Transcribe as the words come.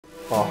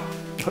Oh,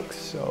 looks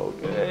so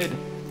good.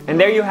 And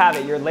there you have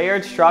it, your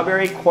layered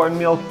strawberry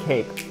cornmeal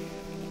cake.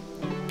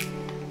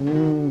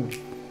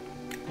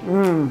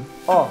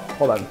 Oh,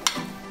 hold on.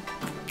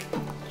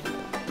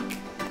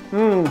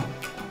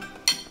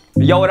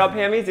 Yo, what up,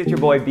 Hammies? It's your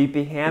boy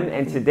BP Ham,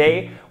 and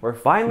today we're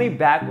finally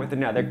back with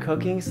another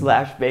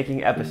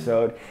cooking/baking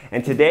episode.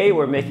 And today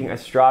we're making a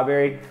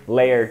strawberry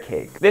layer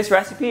cake. This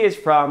recipe is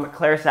from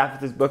Claire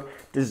Safford's book,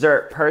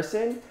 Dessert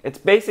Person. It's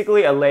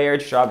basically a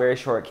layered strawberry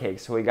shortcake.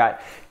 So we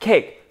got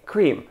cake,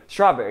 cream,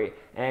 strawberry,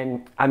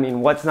 and I mean,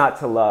 what's not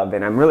to love?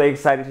 And I'm really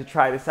excited to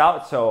try this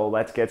out, so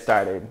let's get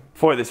started.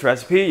 For this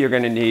recipe, you're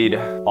gonna need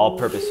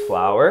all-purpose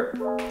flour,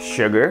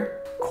 sugar,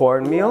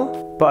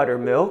 cornmeal,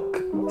 buttermilk,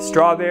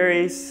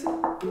 strawberries,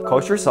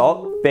 kosher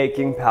salt,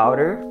 baking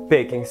powder,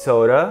 baking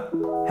soda,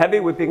 heavy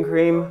whipping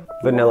cream,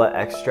 vanilla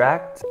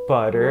extract,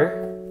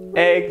 butter,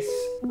 eggs,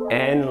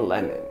 and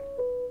lemon.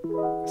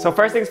 So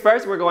first things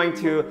first, we're going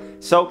to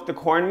soak the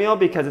cornmeal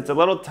because it's a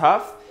little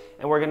tough,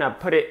 and we're gonna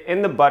put it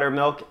in the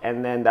buttermilk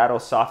and then that'll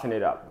soften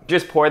it up.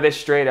 Just pour this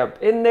straight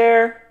up in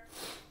there.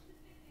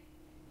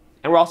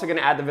 And we're also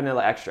gonna add the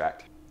vanilla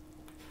extract.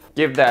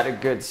 Give that a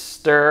good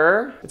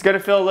stir. It's gonna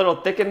feel a little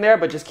thick in there,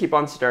 but just keep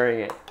on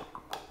stirring it.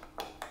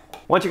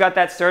 Once you got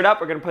that stirred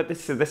up, we're gonna put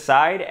this to the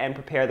side and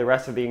prepare the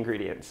rest of the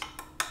ingredients.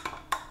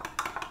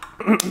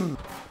 So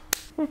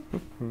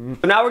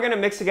now we're gonna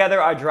mix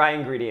together our dry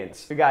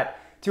ingredients. We got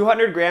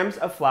 200 grams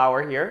of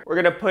flour here. We're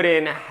gonna put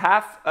in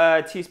half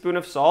a teaspoon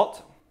of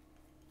salt.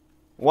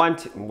 One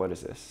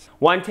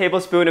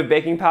tablespoon of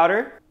baking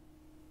powder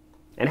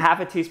and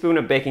half a teaspoon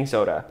of baking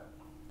soda.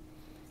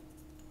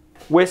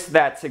 Whisk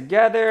that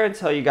together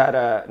until you got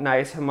a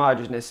nice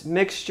homogeneous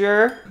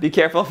mixture. Be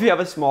careful if you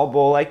have a small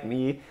bowl like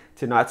me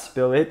to not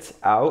spill it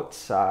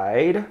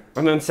outside.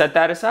 And then set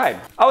that aside.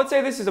 I would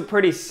say this is a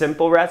pretty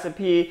simple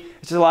recipe.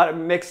 It's just a lot of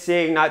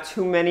mixing, not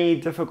too many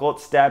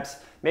difficult steps.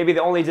 Maybe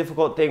the only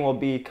difficult thing will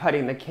be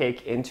cutting the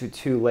cake into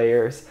 2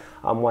 layers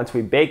once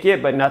we bake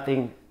it, but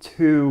nothing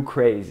too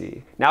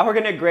crazy. Now we're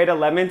gonna grate a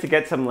lemon to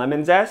get some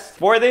lemon zest.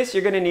 For this,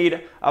 you're gonna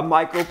need a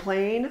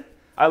microplane.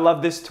 I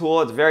love this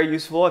tool, it's very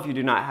useful. If you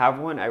do not have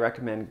one, I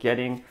recommend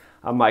getting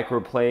a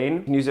microplane.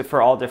 You can use it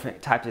for all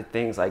different types of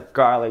things like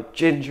garlic,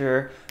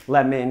 ginger,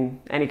 lemon,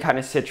 any kind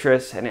of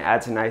citrus, and it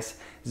adds a nice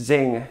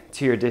zing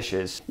to your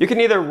dishes. You can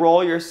either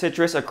roll your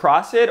citrus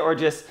across it or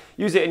just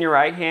use it in your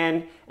right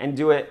hand and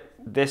do it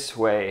this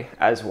way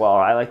as well.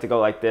 I like to go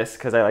like this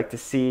because I like to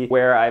see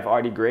where I've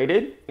already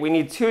grated. We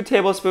need 2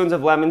 tablespoons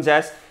of lemon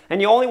zest,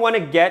 and you only want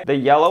to get the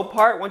yellow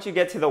part. Once you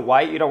get to the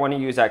white, you don't want to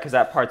use that because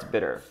that part's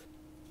bitter.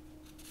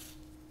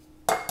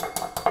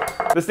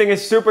 This thing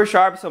is super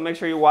sharp, so make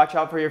sure you watch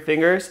out for your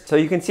fingers. So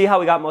you can see how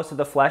we got most of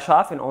the flesh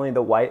off and only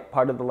the white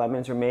part of the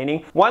lemon is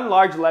remaining. 1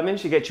 large lemon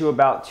should get you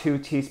about 2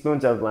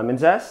 teaspoons of lemon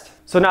zest.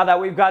 So now that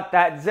we've got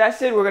that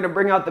zested, we're gonna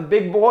bring out the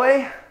big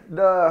boy,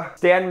 the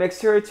stand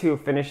mixer, to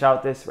finish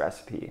out this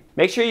recipe.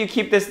 Make sure you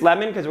keep this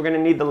lemon because we're gonna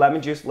need the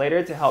lemon juice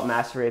later to help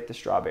macerate the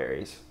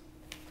strawberries.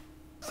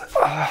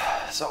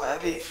 So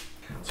heavy.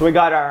 So we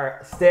got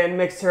our stand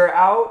mixer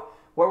out.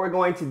 What we're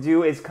going to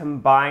do is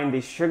combine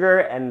the sugar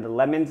and the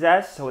lemon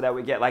zest so that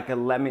we get like a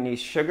lemony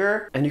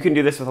sugar. And you can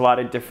do this with a lot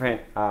of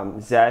different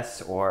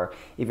zests or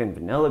even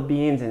vanilla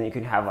beans, and you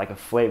can have like a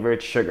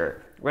flavored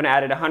sugar. We're gonna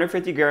add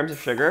 150 grams of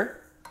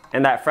sugar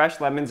and that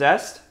fresh lemon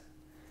zest.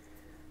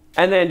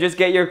 And then just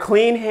get your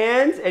clean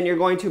hands and you're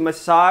going to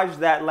massage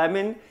that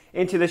lemon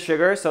into the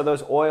sugar so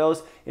those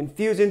oils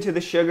infuse into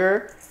the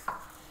sugar.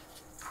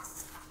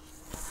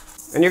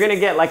 And you're gonna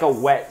get like a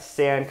wet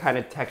sand kind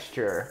of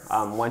texture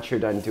once you're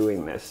done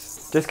doing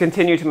this. Just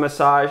continue to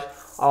massage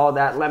all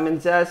that lemon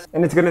zest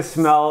and it's gonna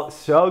smell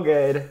so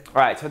good.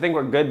 All right, so I think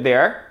we're good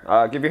there.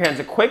 Give your hands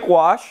a quick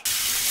wash.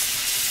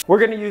 We're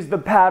gonna use the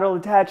paddle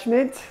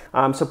attachment.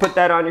 So put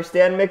that on your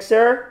stand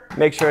mixer.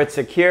 Make sure it's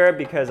secure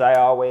because I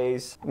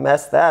always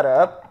mess that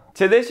up.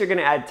 To this, you're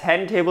gonna add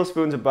 10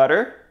 tablespoons of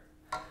butter.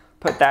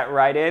 Put that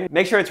right in.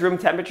 Make sure it's room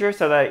temperature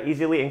so that it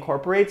easily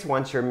incorporates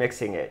once you're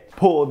mixing it.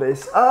 Pull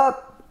this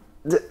up.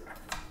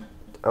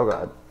 Oh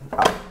God,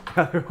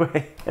 other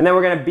way. And then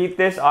we're gonna beat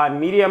this on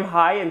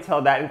medium-high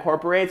until that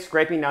incorporates,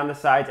 scraping down the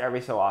sides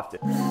every so often.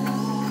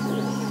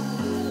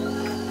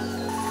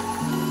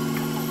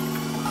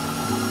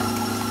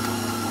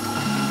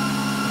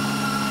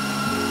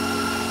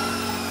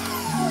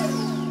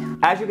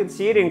 As you can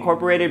see, it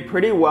incorporated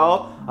pretty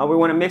well. We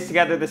wanna mix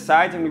together the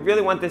sides, and we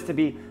really want this to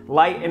be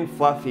light and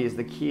fluffy is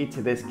the key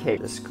to this cake.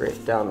 Just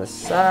scrape down the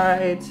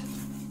sides.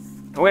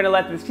 And we're gonna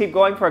let this keep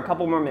going for a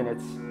couple more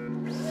minutes.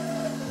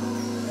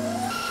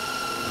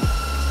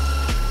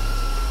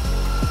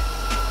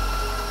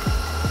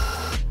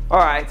 All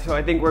right, so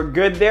I think we're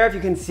good there. If you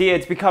can see,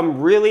 it's become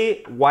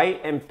really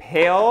white and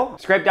pale.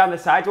 Scrape down the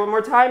sides one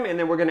more time, and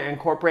then we're gonna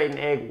incorporate an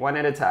egg one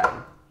at a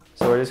time.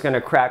 So we're just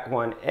gonna crack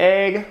 1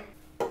 egg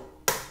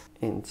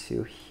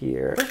into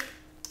here.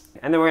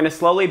 And then we're gonna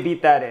slowly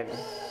beat that in.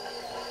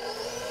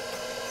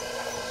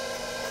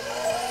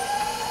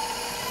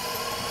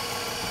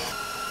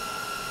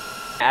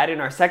 Add in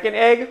our second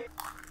egg.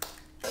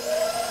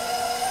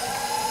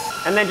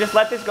 And then just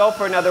let this go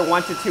for another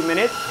 1 to 2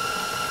 minutes.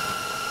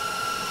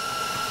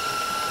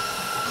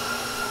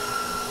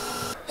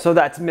 So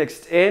that's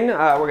mixed in.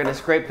 We're gonna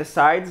scrape the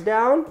sides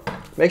down.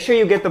 Make sure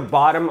you get the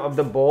bottom of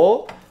the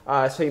bowl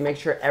so you make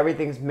sure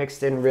everything's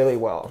mixed in really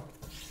well.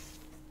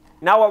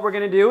 Now what we're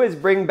gonna do is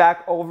bring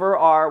back over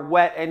our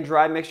wet and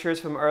dry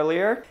mixtures from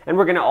earlier, and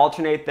we're gonna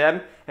alternate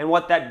them. And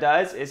what that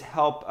does is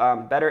help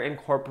better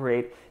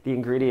incorporate the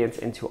ingredients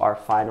into our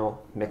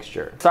final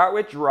mixture. Start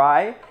with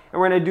dry, and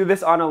we're gonna do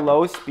this on a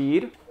low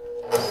speed.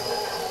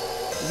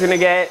 You're gonna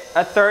get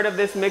a third of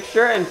this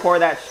mixture and pour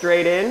that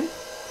straight in.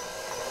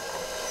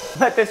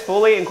 Let this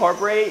fully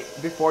incorporate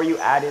before you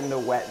add in the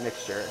wet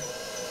mixture.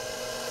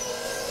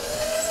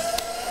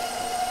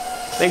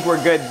 I think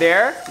we're good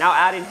there. Now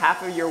add in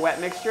half of your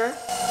wet mixture.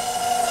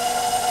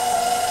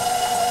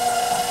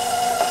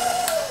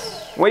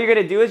 What you're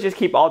gonna do is just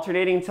keep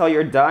alternating until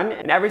you're done,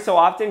 and every so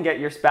often get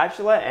your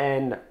spatula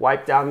and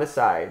wipe down the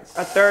sides.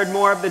 A third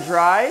more of the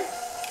dry.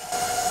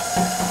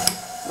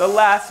 The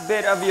last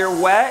bit of your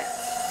wet.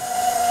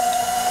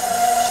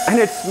 And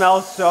it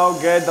smells so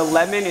good. The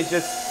lemon is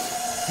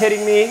just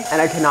hitting me,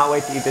 and I cannot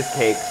wait to eat this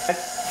cake.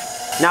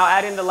 Now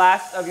add in the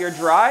last of your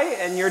dry,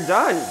 and you're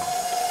done.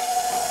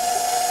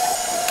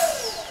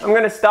 I'm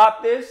gonna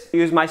stop this,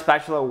 use my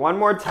spatula one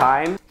more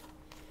time.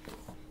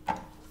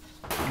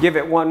 Give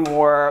it one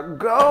more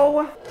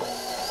go.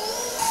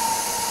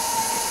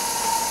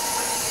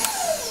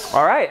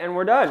 All right, and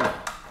we're done.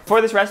 For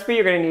this recipe,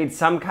 you're gonna need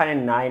some kind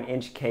of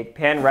 9-inch cake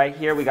pan. Right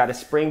here, we got a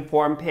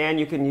springform pan.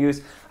 You can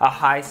use a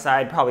high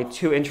side, probably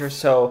 2-inch or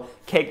so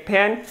cake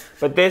pan,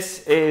 but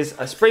this is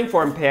a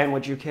springform pan,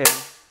 which you can,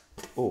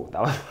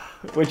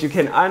 which you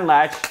can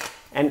unlatch,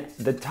 and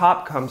the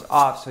top comes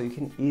off so you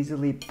can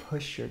easily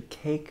push your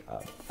cake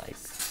up, like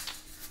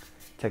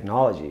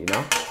technology, you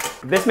know?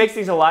 This makes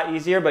things a lot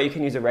easier, but you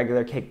can use a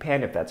regular cake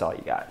pan if that's all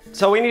you got.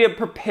 So we need to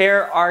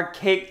prepare our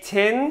cake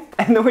tin,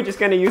 and then we're just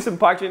gonna use some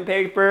parchment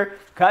paper,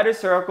 cut a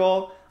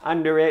circle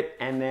under it,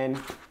 and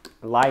then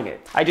line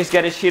it. I just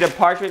get a sheet of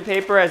parchment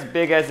paper as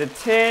big as a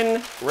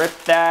tin, rip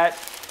that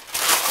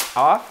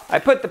off. I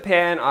put the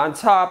pan on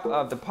top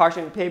of the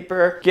parchment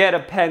paper, get a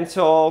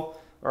pencil,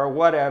 or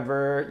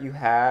whatever you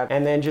have,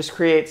 and then just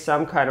create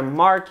some kind of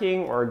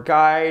marking or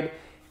guide,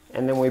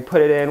 and then we put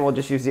it in. We'll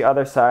just use the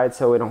other side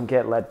so we don't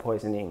get lead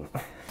poisoning.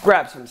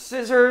 Grab some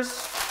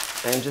scissors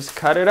and just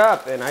cut it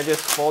up, and I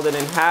just fold it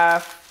in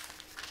half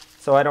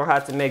so I don't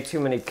have to make too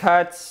many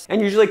cuts.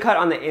 And usually cut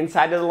on the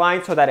inside of the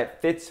line so that it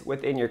fits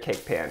within your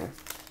cake pan.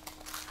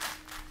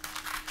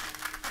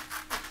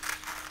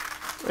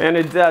 And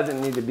it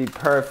doesn't need to be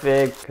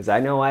perfect, because I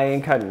know I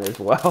ain't cutting this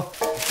well.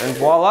 And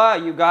voila,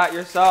 you got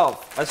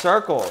yourself a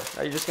circle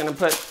that you're just gonna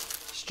put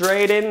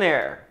straight in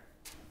there.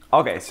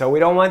 Okay, so we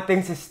don't want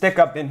things to stick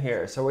up in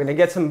here, so we're gonna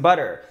get some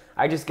butter.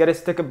 I just get a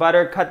stick of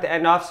butter, cut the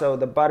end off so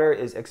the butter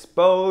is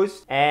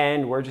exposed,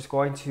 and we're just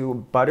going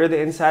to butter the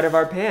inside of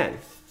our pan.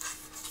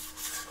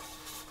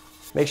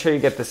 Make sure you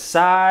get the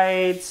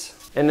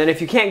sides, and then if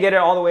you can't get it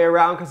all the way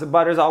around because the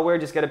butter's all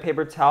weird, just get a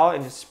paper towel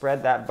and just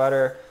spread that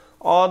butter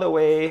all the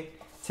way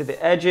to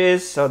the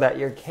edges so that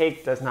your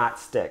cake does not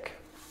stick.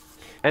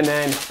 And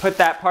then put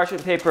that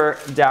parchment paper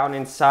down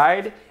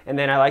inside, and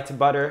then I like to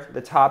butter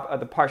the top of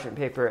the parchment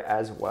paper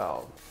as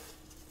well.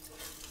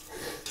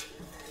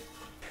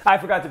 I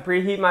forgot to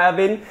preheat my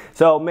oven,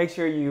 so make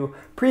sure you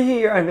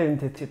preheat your oven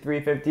to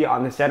 350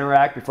 on the center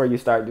rack before you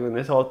start doing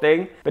this whole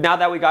thing. But now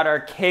that we got our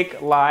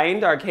cake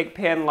lined, our cake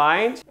pan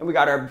lined, and we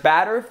got our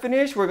batter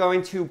finished, we're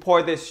going to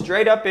pour this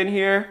straight up in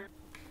here.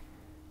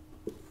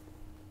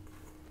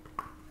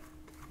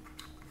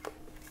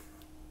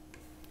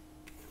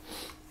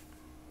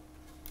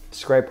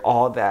 Scrape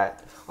all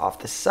that off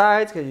the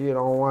sides because you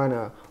don't want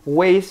to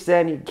waste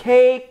any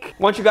cake.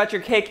 Once you got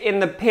your cake in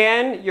the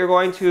pan, you're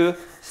going to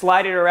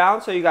slide it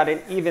around so you got an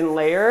even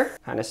layer.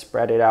 Kind of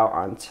spread it out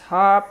on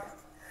top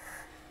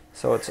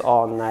so it's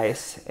all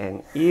nice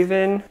and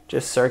even.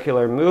 Just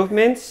circular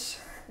movements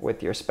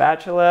with your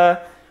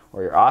spatula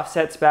or your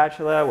offset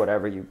spatula,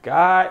 whatever you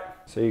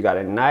got. So you got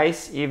a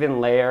nice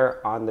even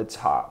layer on the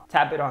top.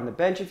 Tap it on the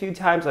bench a few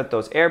times, let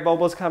those air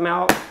bubbles come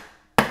out.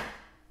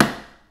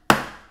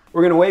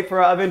 We're gonna wait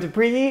for our oven to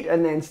preheat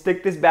and then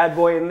stick this bad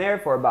boy in there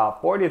for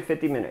about 40 to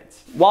 50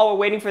 minutes. While we're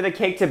waiting for the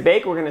cake to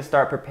bake, we're gonna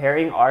start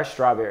preparing our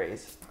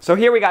strawberries. So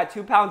here we got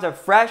 2 pounds of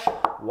fresh,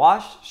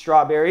 washed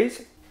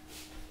strawberries.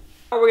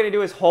 What we're gonna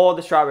do is hold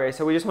the strawberries.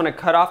 So we just wanna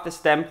cut off the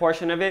stem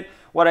portion of it.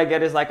 What I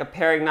get is like a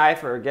paring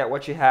knife, or get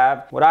what you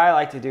have. What I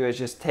like to do is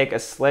just take a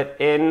slit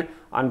in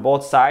on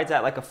both sides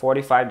at like a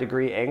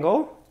 45-degree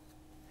angle,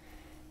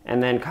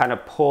 and then kind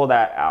of pull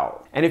that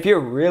out. And if you're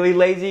really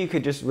lazy, you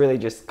could just really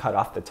just cut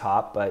off the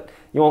top, but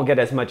you won't get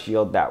as much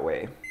yield that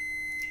way.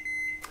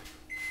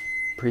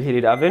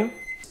 Preheated oven.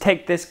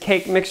 Take this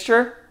cake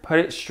mixture, put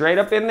it straight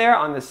up in there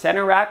on the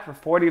center rack for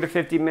 40 to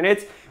 50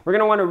 minutes. We're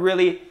gonna want a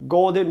really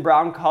golden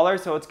brown color,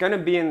 so it's gonna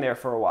be in there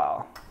for a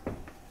while.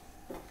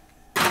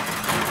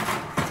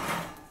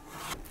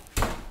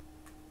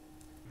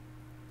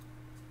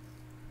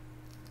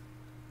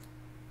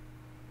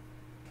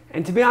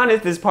 And to be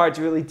honest, this part's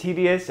really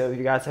tedious, so if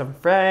you got some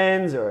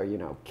friends or, you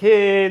know,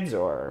 kids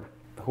or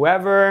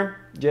whoever,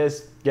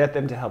 just get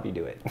them to help you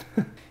do it.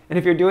 And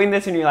if you're doing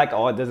this and you're like,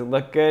 oh, it doesn't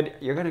look good,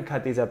 you're gonna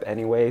cut these up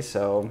anyway,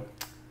 so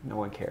no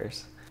one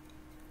cares.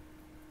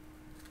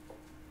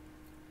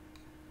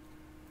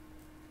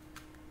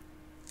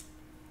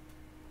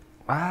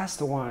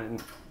 Last one.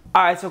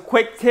 All right, so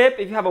quick tip,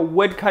 if you have a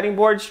wood cutting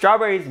board,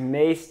 strawberries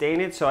may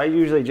stain it, so I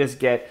usually just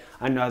get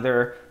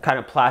another kind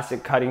of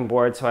plastic cutting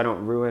board so I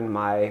don't ruin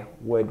my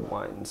wood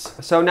ones.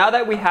 So now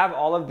that we have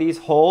all of these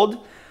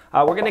holed,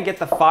 we're gonna get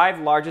the 5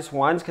 largest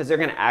ones because they're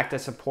gonna act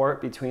as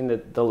support between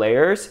the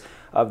layers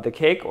of the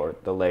cake, or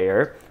the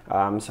layer.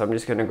 So I'm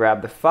just gonna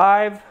grab the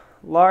 5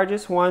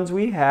 largest ones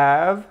we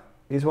have.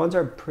 These ones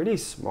are pretty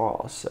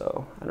small,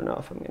 so I don't know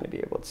if I'm gonna be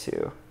able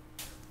to.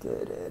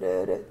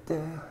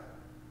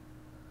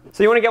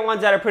 So you want to get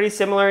ones that are pretty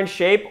similar in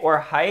shape or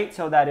height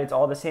so that it's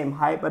all the same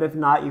height, but if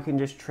not, you can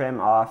just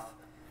trim off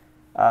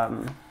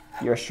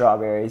your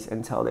strawberries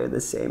until they're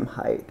the same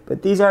height.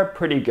 But these are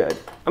pretty good.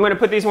 I'm going to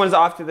put these ones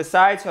off to the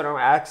side so I don't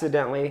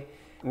accidentally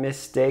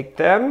mistake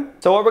them.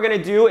 So what we're going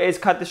to do is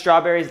cut the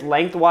strawberries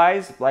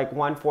lengthwise, like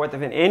 1/4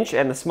 of an inch,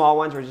 and the small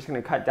ones we're just going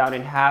to cut down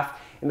in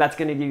half, and that's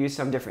going to give you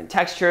some different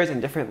textures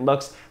and different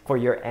looks for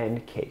your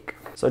end cake.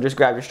 So just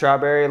grab your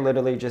strawberry,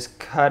 literally just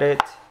cut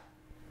it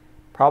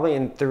probably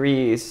in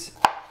 3s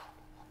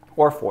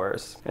or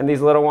 4s. And these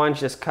little ones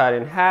just cut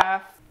in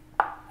half.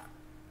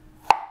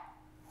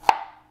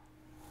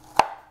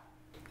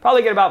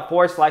 Probably get about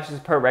 4 slices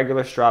per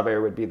regular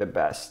strawberry would be the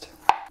best.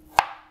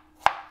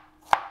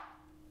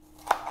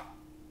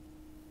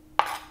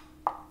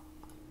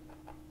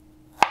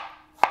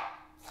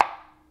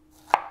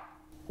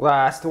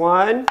 Last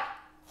one.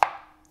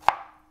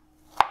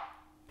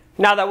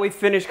 Now that we've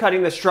finished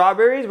cutting the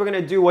strawberries, we're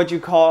gonna do what you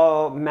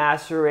call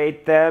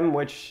macerate them,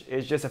 which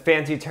is just a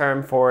fancy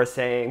term for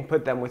saying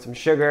put them with some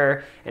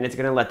sugar, and it's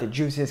gonna let the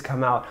juices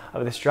come out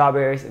of the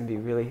strawberries and be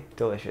really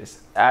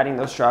delicious. Adding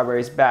those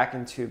strawberries back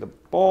into the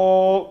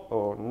bowl.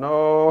 Oh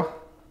no,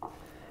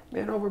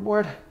 man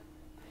overboard.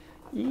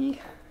 Eee.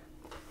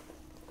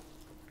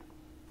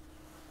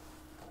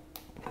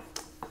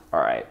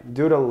 All right,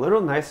 do it a little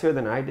nicer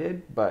than I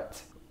did,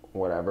 but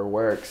whatever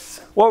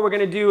works. What we're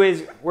gonna do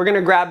is we're gonna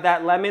grab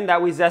that lemon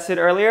that we zested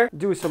earlier,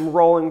 do some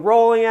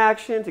rolling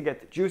action to get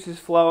the juices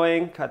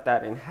flowing, cut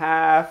that in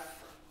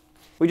half.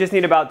 We just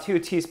need about 2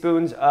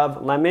 teaspoons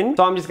of lemon.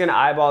 So I'm just gonna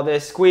eyeball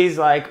this, squeeze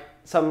like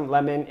some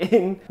lemon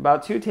in,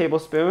 about 2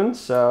 tablespoons.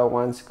 So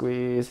 1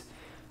 squeeze,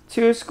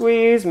 2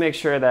 squeeze, make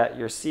sure that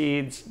your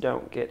seeds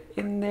don't get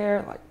in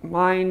there like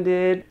mine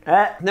did.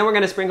 Then we're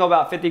gonna sprinkle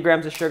about 50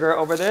 grams of sugar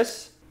over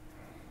this.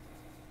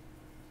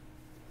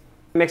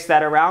 Mix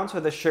that around so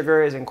the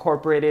sugar is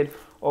incorporated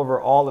over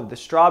all of the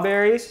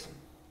strawberries.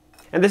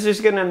 And this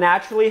is gonna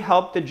naturally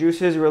help the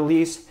juices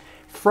release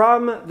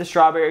from the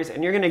strawberries,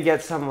 and you're gonna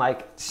get some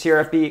like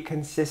syrupy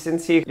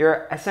consistency.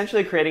 You're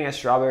essentially creating a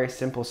strawberry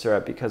simple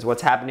syrup because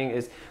what's happening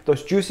is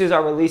those juices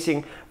are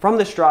releasing from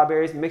the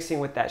strawberries, mixing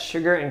with that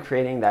sugar and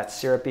creating that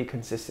syrupy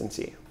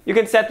consistency. You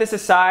can set this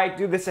aside,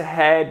 do this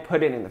ahead,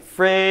 put it in the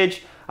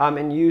fridge,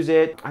 and use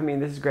it. I mean,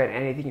 this is great.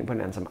 Anything, you put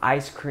it on some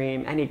ice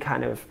cream, any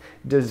kind of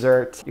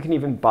dessert. You can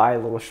even buy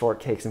little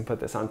shortcakes and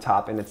put this on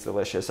top, and it's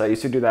delicious. I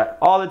used to do that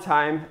all the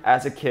time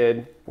as a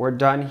kid. We're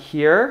done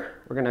here.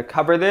 We're gonna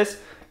cover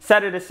this,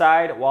 set it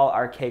aside while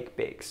our cake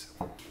bakes.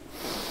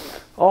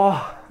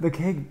 Oh, the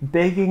cake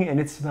baking, and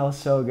it smells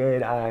so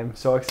good. I'm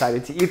so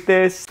excited to eat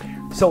this.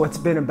 So it's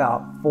been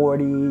about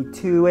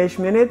 42-ish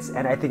minutes,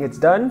 and I think it's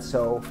done.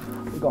 So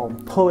we're gonna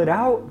pull it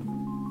out.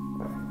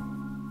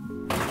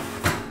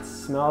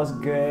 Smells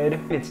good.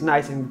 It's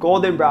nice and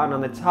golden brown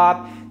on the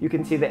top. You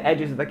can see the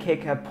edges of the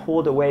cake have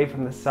pulled away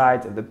from the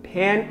sides of the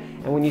pan.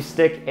 And when you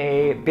stick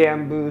a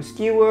bamboo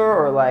skewer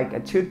or like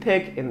a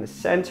toothpick in the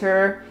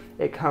center,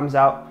 it comes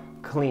out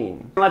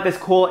clean. Let this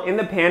cool in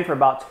the pan for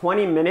about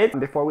 20 minutes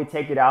before we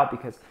take it out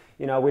because,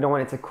 you know, we don't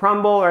want it to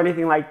crumble or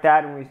anything like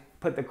that. And we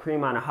put the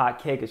cream on a hot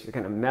cake, it's just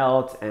gonna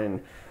melt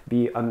and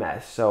be a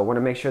mess. So want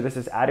to make sure this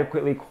is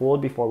adequately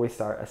cooled before we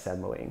start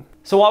assembling.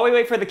 So while we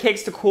wait for the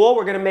cakes to cool,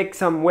 we're gonna make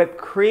some whipped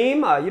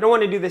cream. You don't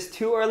want to do this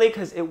too early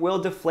because it will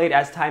deflate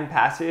as time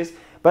passes.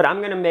 But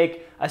I'm gonna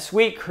make a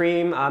sweet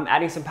cream,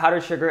 adding some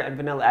powdered sugar and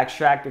vanilla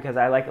extract because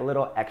I like a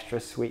little extra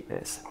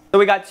sweetness. So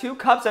we got 2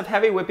 cups of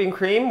heavy whipping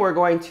cream. We're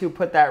going to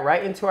put that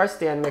right into our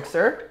stand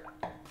mixer.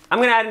 I'm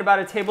gonna add in about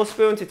 1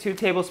 tablespoon to 2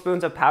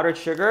 tablespoons of powdered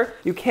sugar.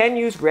 You can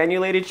use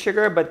granulated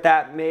sugar, but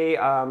that may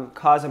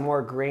cause a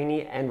more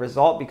grainy end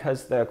result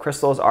because the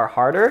crystals are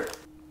harder.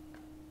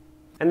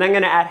 And then I'm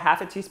gonna add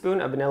 1/2 teaspoon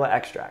of vanilla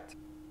extract.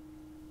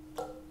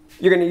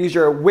 You're gonna use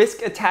your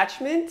whisk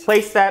attachment,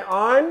 place that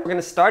on. We're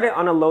gonna start it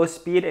on a low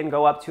speed and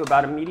go up to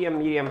about a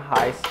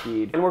medium-high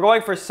speed. And we're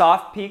going for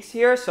soft peaks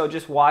here, so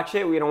just watch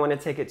it. We don't wanna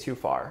take it too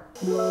far.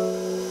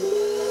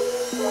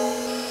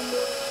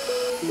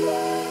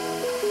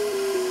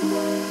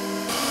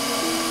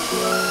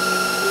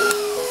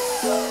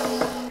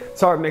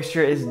 So our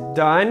mixture is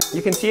done.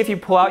 You can see if you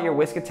pull out your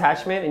whisk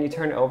attachment and you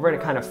turn it over,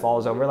 it kind of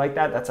falls over like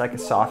that. That's like a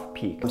soft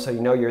peak. So you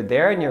know you're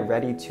there and you're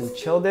ready to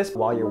chill this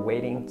while you're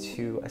waiting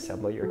to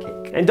assemble your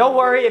cake. And don't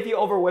worry if you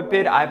over whip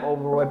it. I've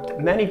over whipped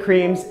many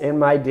creams in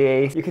my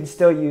day. You can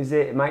still use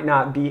it. It might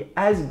not be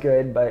as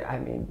good, but I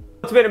mean,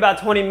 it's been about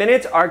 20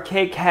 minutes. Our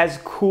cake has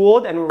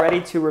cooled and we're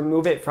ready to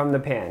remove it from the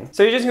pan.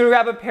 So you're just gonna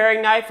grab a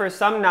paring knife or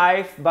some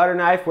knife, butter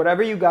knife,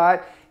 whatever you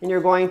got, and you're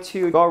going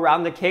to go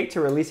around the cake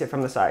to release it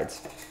from the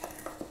sides.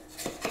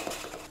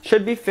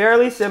 Should be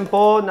fairly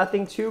simple,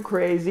 nothing too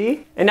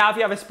crazy. And now if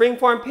you have a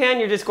springform pan,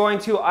 you're just going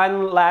to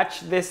unlatch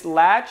this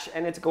latch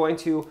and it's going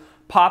to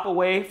pop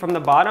away from the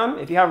bottom.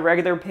 If you have a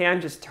regular pan,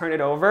 just turn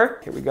it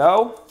over. Here we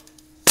go.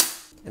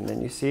 And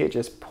then you see it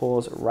just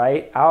pulls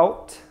right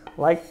out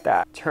like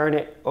that. Turn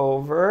it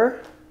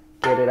over,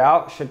 get it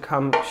out, should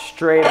come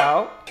straight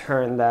out.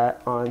 Turn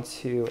that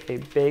onto a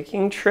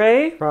baking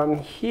tray. From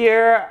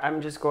here,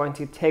 I'm just going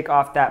to take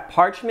off that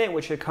parchment,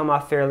 which should come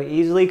off fairly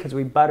easily because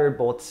we buttered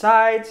both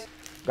sides.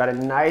 Got a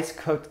nice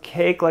cooked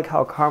cake, like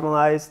how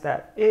caramelized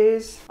that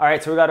is. All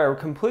right, so we got a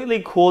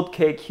completely cooled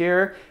cake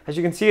here. As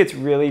you can see, it's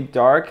really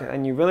dark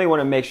and you really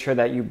wanna make sure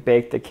that you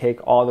bake the cake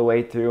all the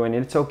way through, and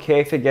it's okay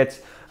if it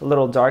gets a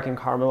little dark and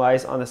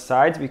caramelized on the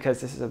sides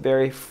because this is a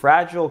very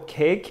fragile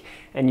cake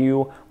and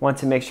you want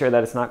to make sure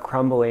that it's not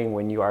crumbling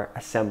when you are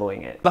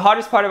assembling it. The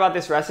hardest part about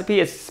this recipe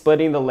is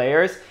splitting the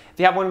layers. If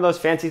you have one of those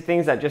fancy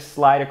things that just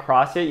slide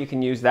across it, you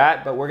can use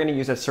that, but we're gonna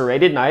use a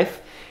serrated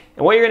knife.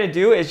 And what you're gonna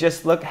do is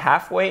just look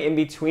halfway in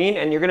between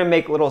and you're gonna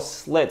make little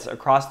slits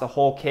across the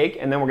whole cake,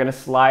 and then we're gonna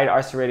slide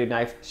our serrated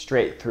knife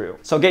straight through.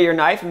 So get your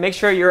knife and make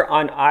sure you're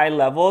on eye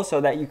level so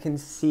that you can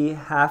see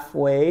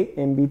halfway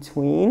in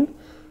between,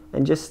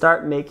 and just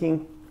start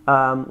making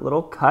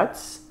little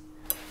cuts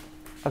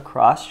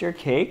across your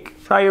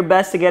cake. Try your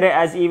best to get it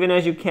as even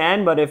as you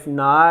can, but if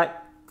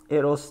not,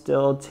 it'll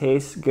still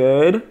taste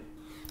good.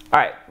 All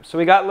right, so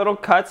we got little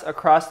cuts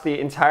across the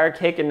entire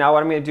cake, and now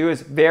what I'm gonna do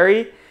is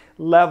very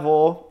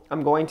level,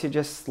 I'm going to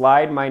just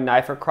slide my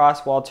knife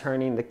across while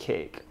turning the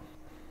cake.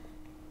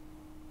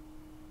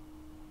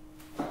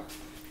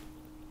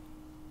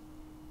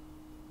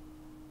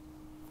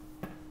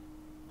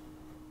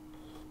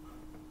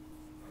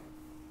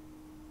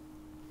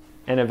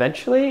 And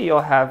eventually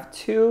you'll have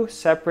two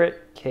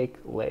separate cake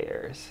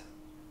layers.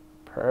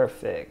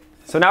 Perfect.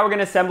 So now we're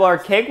gonna assemble our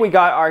cake. We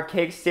got our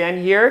cake stand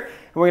here,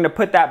 and we're gonna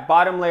put that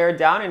bottom layer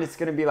down, and it's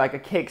gonna be like a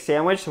cake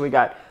sandwich. So we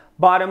got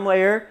bottom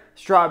layer,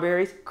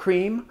 strawberries,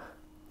 cream,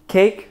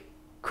 cake,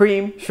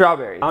 cream,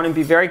 strawberries. I want to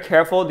be very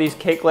careful. These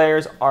cake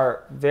layers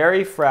are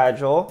very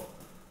fragile.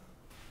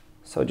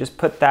 So just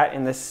put that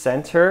in the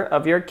center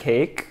of your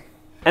cake.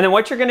 And then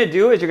what you're gonna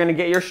do is you're gonna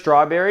get your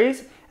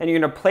strawberries and you're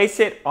gonna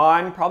place it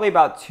on probably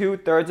about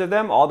 2/3 of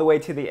them all the way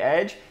to the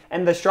edge.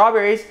 And the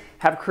strawberries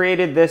have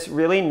created this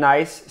really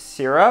nice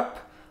syrup.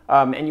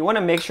 And you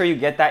wanna make sure you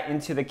get that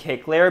into the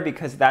cake layer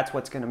because that's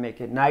what's gonna make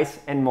it nice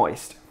and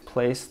moist.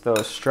 Place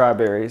those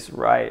strawberries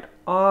right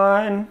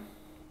on.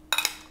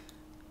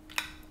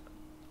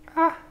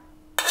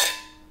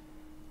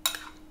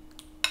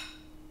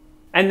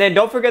 And then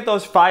don't forget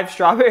those 5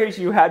 strawberries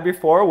you had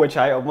before, which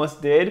I almost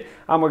did.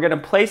 We're gonna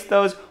place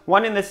those,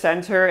 1 in the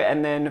center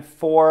and then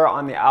 4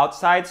 on the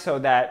outside so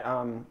that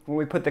when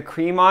we put the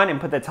cream on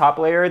and put the top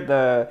layer,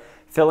 the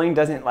filling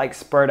doesn't like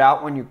spurt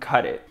out when you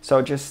cut it.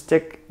 So just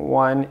stick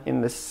 1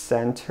 in the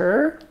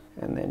center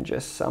and then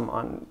just some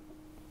on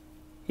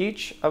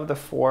each of the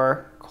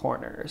 4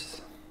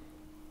 corners.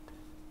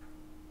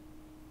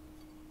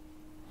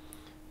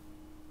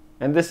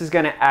 And this is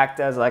gonna act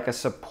as like a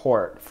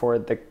support for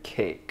the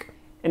cake.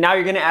 And now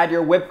you're gonna add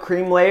your whipped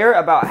cream layer,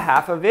 about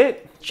half of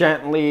it.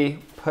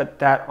 Gently put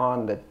that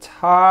on the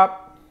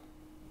top.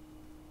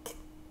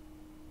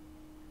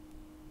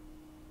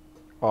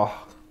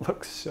 Oh,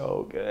 looks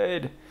so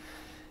good.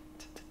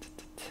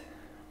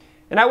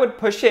 And I would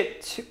push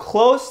it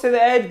close to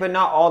the edge, but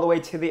not all the way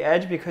to the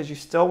edge because you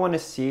still wanna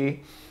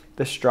see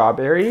the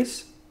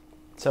strawberries.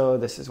 So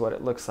this is what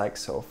it looks like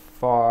so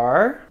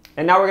far.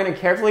 And now we're gonna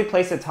carefully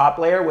place the top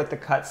layer with the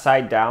cut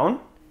side down.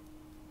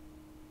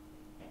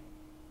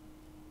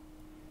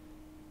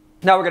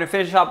 Now we're gonna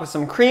finish off with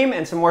some cream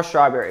and some more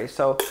strawberries.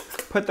 So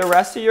put the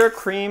rest of your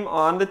cream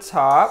on the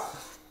top.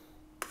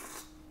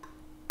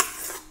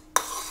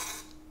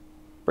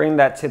 Bring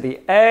that to the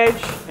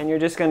edge, and you're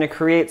just gonna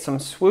create some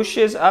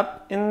swooshes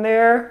up in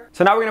there.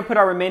 So now we're gonna put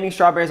our remaining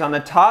strawberries on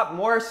the top,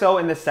 more so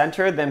in the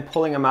center than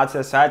pulling them out to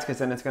the sides, because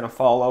then it's gonna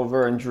fall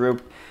over and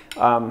droop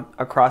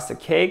across the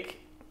cake.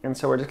 And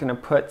so we're just gonna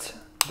put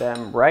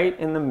them right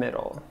in the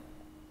middle.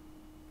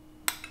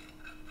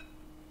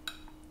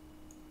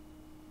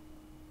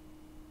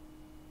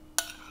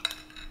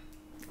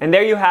 And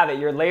there you have it,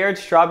 your layered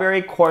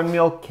strawberry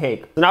cornmeal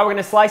cake. So now we're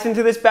gonna slice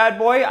into this bad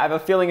boy. I have a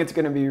feeling it's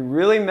gonna be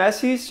really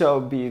messy,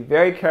 so be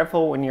very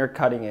careful when you're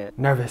cutting it.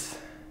 Nervous.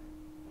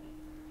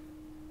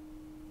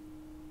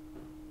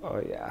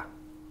 Oh yeah.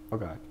 Oh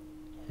God.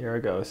 Here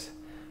it goes.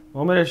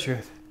 Moment of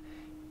truth.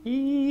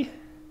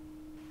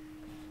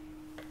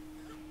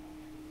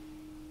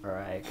 All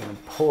right. right, gonna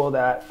pull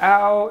that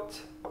out.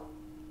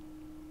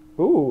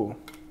 Ooh,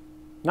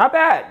 not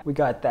bad. We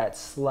got that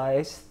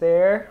slice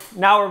there.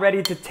 Now we're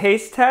ready to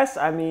taste test.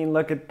 I mean,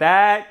 look at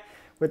that.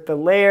 With the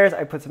layers,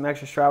 I put some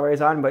extra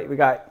strawberries on, but we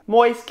got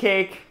moist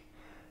cake,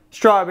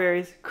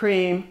 strawberries,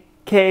 cream,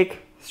 cake,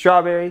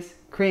 strawberries,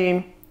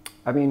 cream.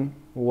 I mean,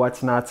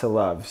 what's not to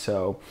love?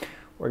 So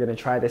we're gonna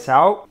try this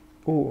out.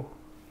 Ooh.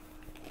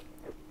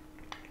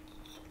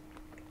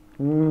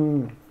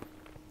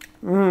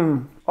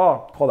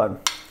 Oh, hold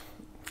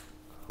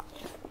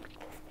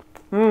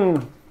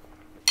on.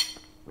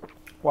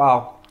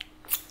 Wow.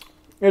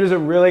 It is a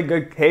really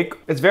good cake.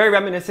 It's very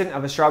reminiscent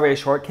of a strawberry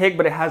shortcake,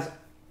 but it has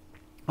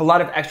a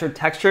lot of extra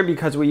texture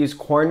because we use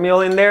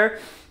cornmeal in there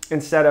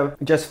instead of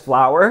just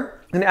flour.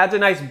 And it adds a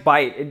nice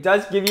bite. It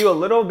does give you a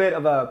little bit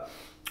of a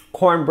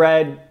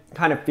cornbread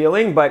kind of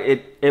feeling, but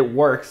it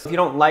works. If you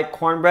don't like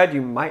cornbread,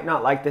 you might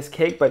not like this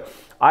cake, but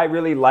I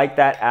really like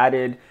that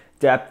added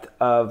depth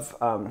of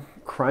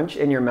crunch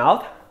in your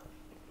mouth.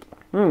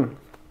 Oh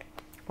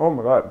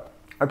my God.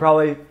 I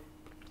probably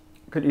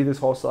could eat this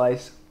whole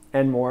slice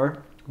and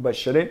more, but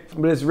shouldn't.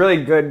 But it's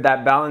really good,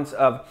 that balance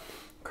of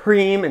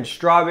cream and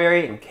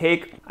strawberry and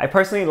cake. I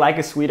personally like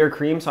a sweeter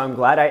cream, so I'm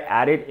glad I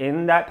added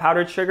in that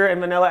powdered sugar and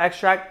vanilla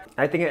extract.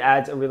 I think it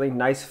adds a really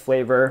nice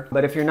flavor.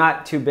 But if you're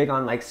not too big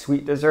on like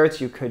sweet desserts,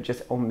 you could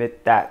just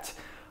omit that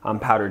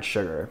powdered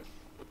sugar.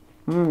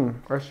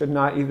 I should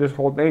not eat this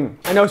whole thing.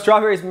 I know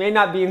strawberries may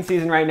not be in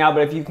season right now,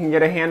 but if you can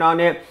get a hand on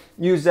it,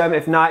 use them.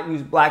 If not,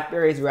 use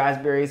blackberries,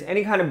 raspberries,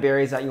 any kind of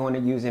berries that you want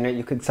to use in it,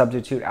 you could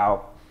substitute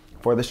out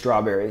for the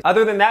strawberries.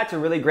 Other than that, it's a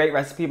really great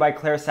recipe by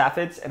Claire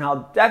Saffitz, and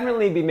I'll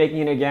definitely be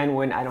making it again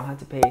when I don't have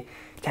to pay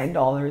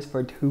 $10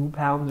 for 2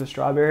 pounds of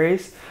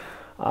strawberries.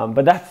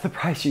 But that's the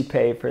price you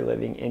pay for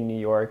living in New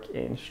York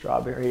in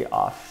strawberry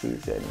off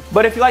season.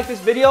 But if you like this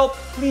video,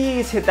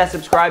 please hit that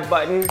subscribe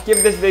button,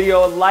 give this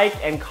video a like,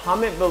 and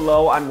comment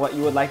below on what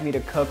you would like me to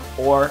cook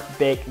or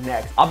bake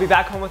next. I'll be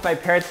back home with my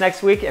parents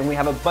next week, and we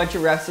have a bunch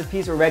of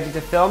recipes we're ready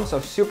to film,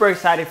 so super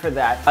excited for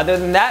that. Other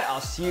than that,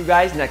 I'll see you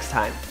guys next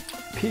time.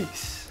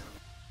 Peace.